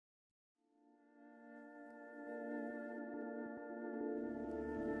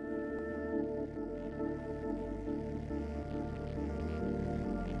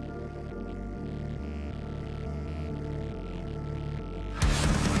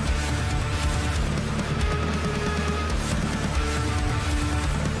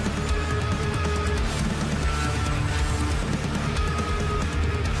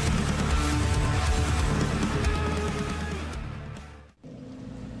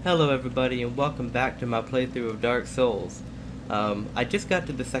Hello everybody and welcome back to my playthrough of Dark Souls. I just got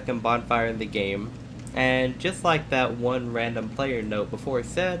to the second bonfire in the game, and just like that one random player note before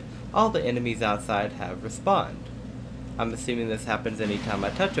said, all the enemies outside have respawned. I'm assuming this happens anytime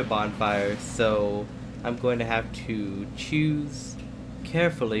I touch a bonfire, so I'm going to have to choose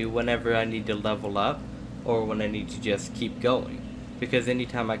carefully whenever I need to level up or when I need to just keep going. Because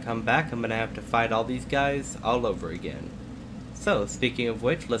anytime I come back, I'm going to have to fight all these guys all over again. So, speaking of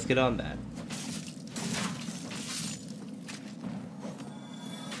which, let's get on that.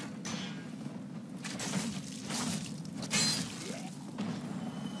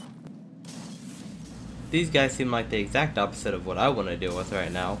 These guys seem like the exact opposite of what I want to deal with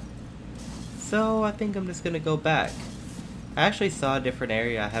right now. So, I think I'm just gonna go back. I actually saw a different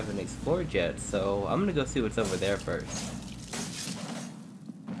area I haven't explored yet, so I'm gonna go see what's over there first.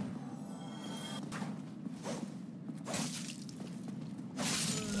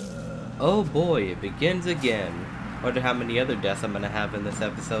 Oh boy, it begins again. Wonder how many other deaths I'm gonna have in this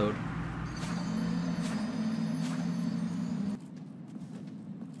episode.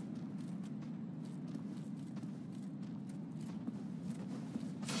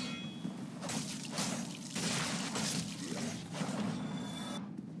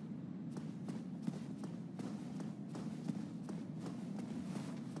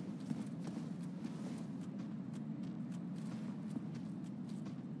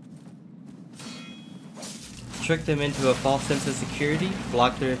 Trick them into a false sense of security,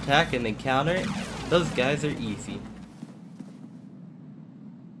 block their attack, and then counter it. Those guys are easy.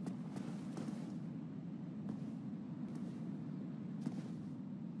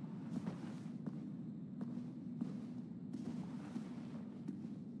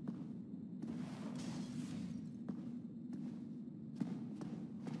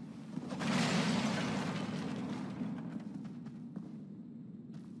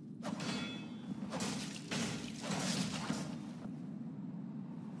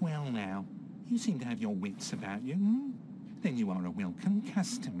 Well now, you seem to have your wits about you, Then you are a welcome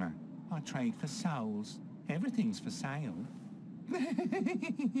customer. I trade for souls. Everything's for sale.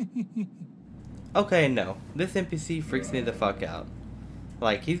 Okay, no. This NPC freaks me the fuck out.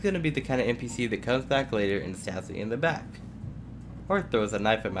 Like, he's gonna be the kind of NPC that comes back later and stabs me in the back. Or throws a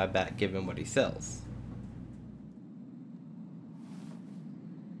knife at my back given what he sells.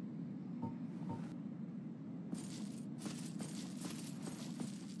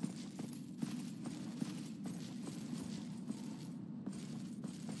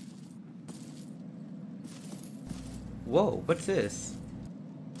 Whoa, what's this?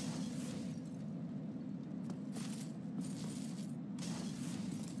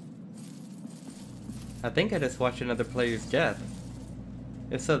 I think I just watched another player's death.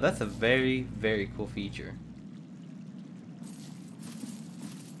 If so, that's a very, very cool feature.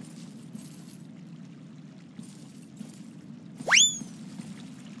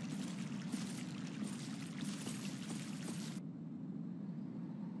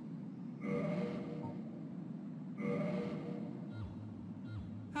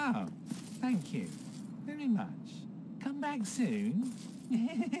 Oh, thank you very much. Come back soon.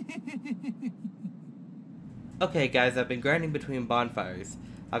 Okay guys, I've been grinding between bonfires.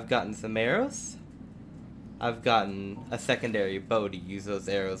 I've gotten some arrows. I've gotten a secondary bow to use those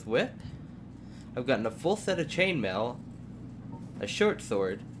arrows with. I've gotten a full set of chainmail, a short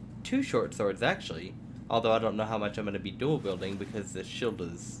sword, 2 short swords actually, although I don't know how much I'm going to be dual wielding because this shield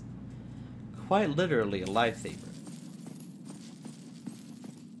is quite literally a lifesaver.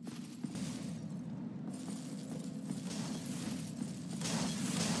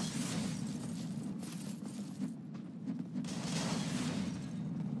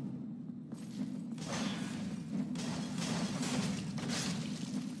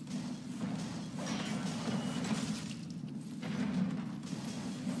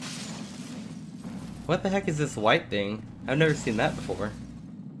 What the heck is this white thing? I've never seen that before.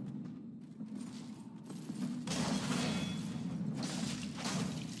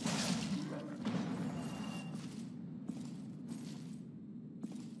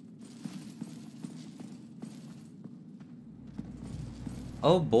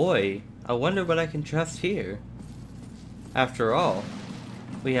 Oh boy, I wonder what I can trust here. After all,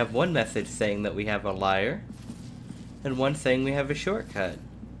 we have one message saying that we have a liar, and one saying we have a shortcut.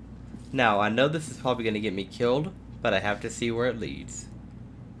 Now, I know this is probably going to get me killed, but I have to see where it leads.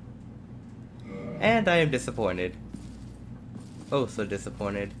 And I am disappointed. Oh, so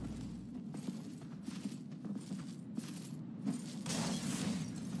disappointed.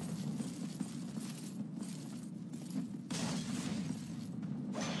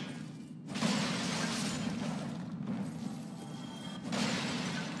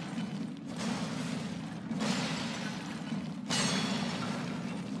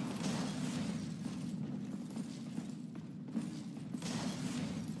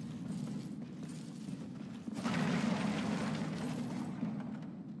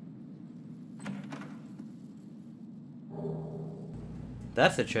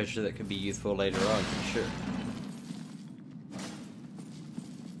 That's a treasure that could be useful later on for sure.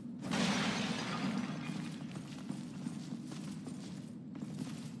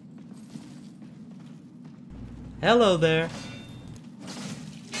 Hello there!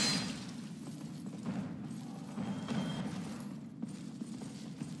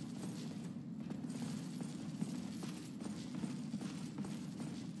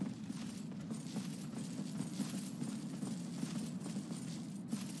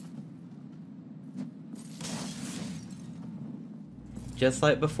 Just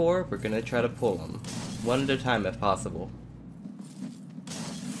like before, we're gonna try to pull them, one at a time if possible.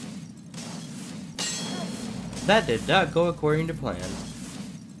 That did not go according to plan.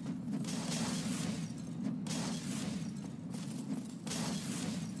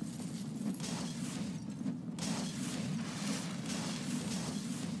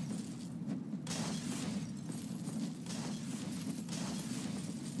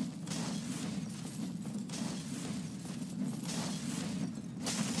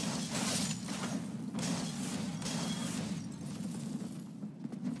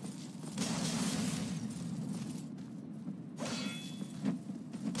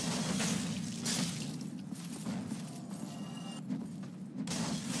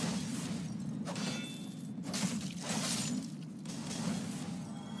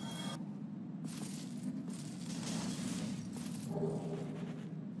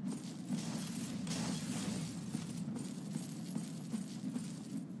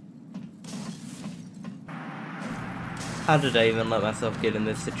 How did I even let myself get in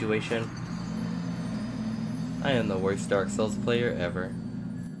this situation? I am the worst Dark Souls player ever.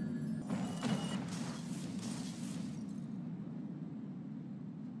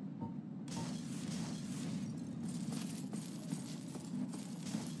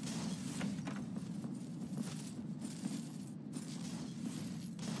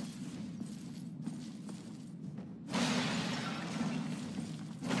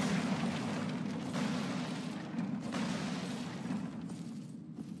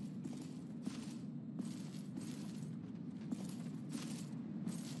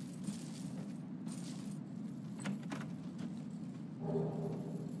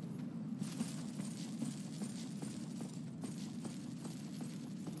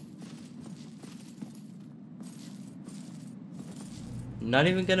 Not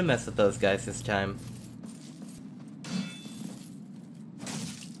even gonna mess with those guys this time.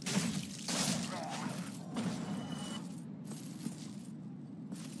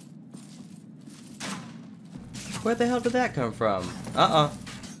 Where the hell did that come from?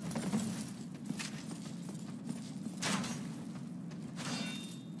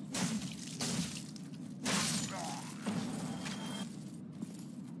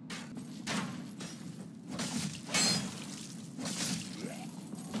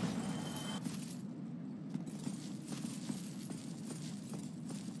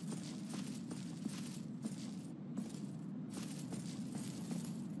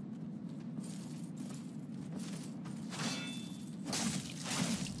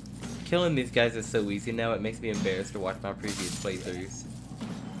 Killing these guys is so easy now, it makes me embarrassed to watch my previous playthroughs.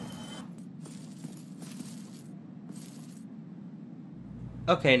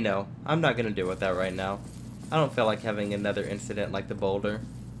 Okay, no. I'm not gonna deal with that right now. I don't feel like having another incident like the boulder.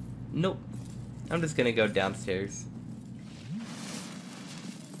 Nope. I'm just gonna go downstairs.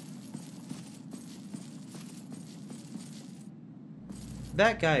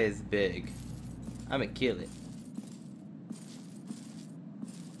 That guy is big. I'ma kill it.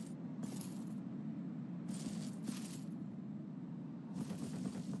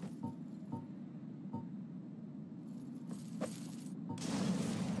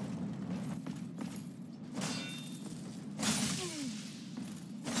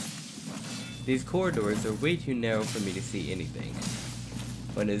 These corridors are way too narrow for me to see anything.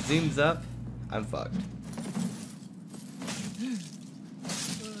 When it zooms up, I'm fucked.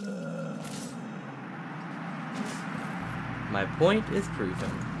 My point is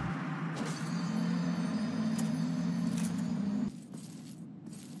proven.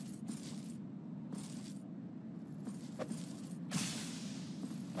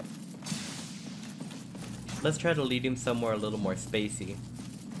 Let's try to lead him somewhere a little more spacey.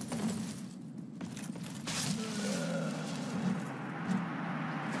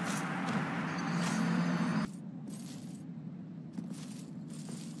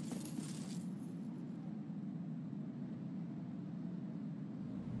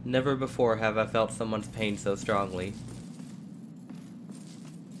 Never before have I felt someone's pain so strongly.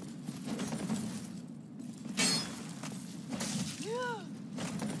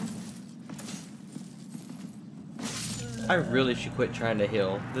 I really should quit trying to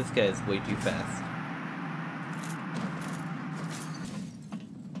heal. This guy is way too fast.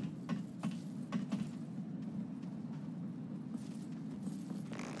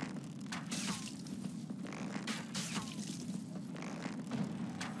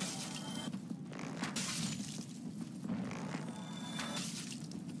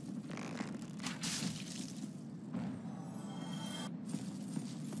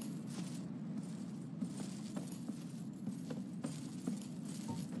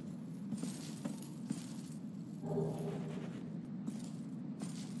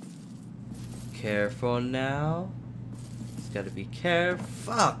 Careful now. Just gotta be careful.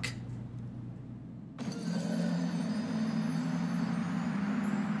 Fuck!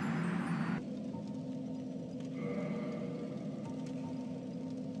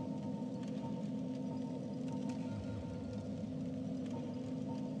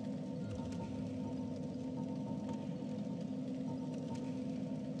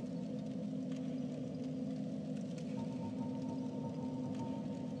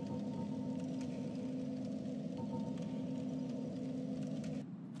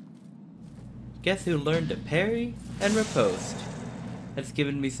 Guess who learned to parry and riposte? That's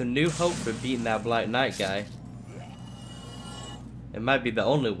given me some new hope for beating that Black Knight guy. It might be the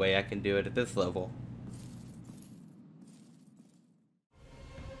only way I can do it at this level.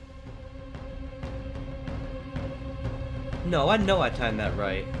 No, I know I timed that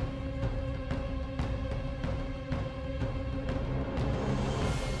right.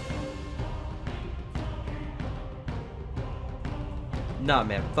 Nah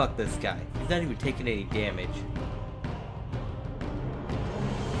man, fuck this guy. He's not even taking any damage.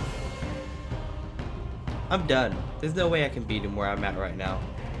 I'm done. There's no way I can beat him where I'm at right now.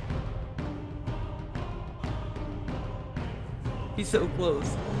 He's so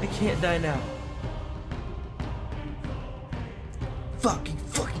close. I can't die now. Fuck, you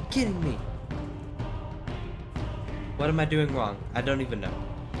fucking kidding me? What am I doing wrong? I don't even know.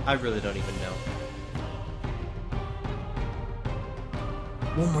 I really don't even know.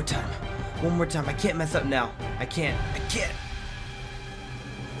 One more time. One more time. I can't mess up now. I can't. I can't.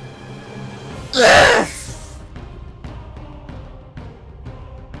 Ugh!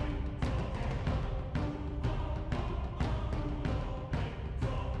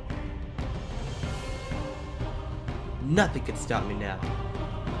 Nothing could stop me now.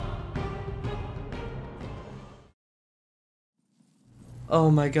 Oh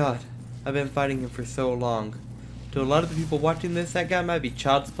my god. I've been fighting him for so long. To a lot of the people watching this, that guy might be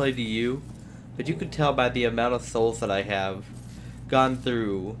child's play to you, but you could tell by the amount of souls that I have gone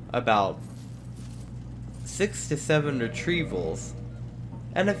through about 6 to 7 retrievals,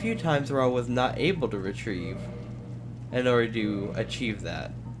 and a few times where I was not able to retrieve in order to achieve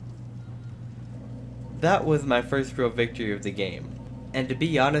that. That was my first real victory of the game, and to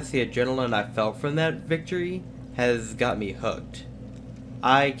be honest, the adrenaline I felt from that victory has got me hooked.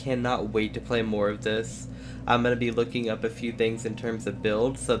 I cannot wait to play more of this. I'm going to be looking up a few things in terms of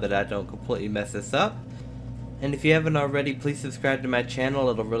build so that I don't completely mess this up. And if you haven't already, please subscribe to my channel,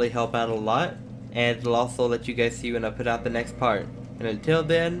 it'll really help out a lot. And it'll also let you guys see when I put out the next part. And until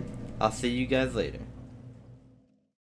then, I'll see you guys later.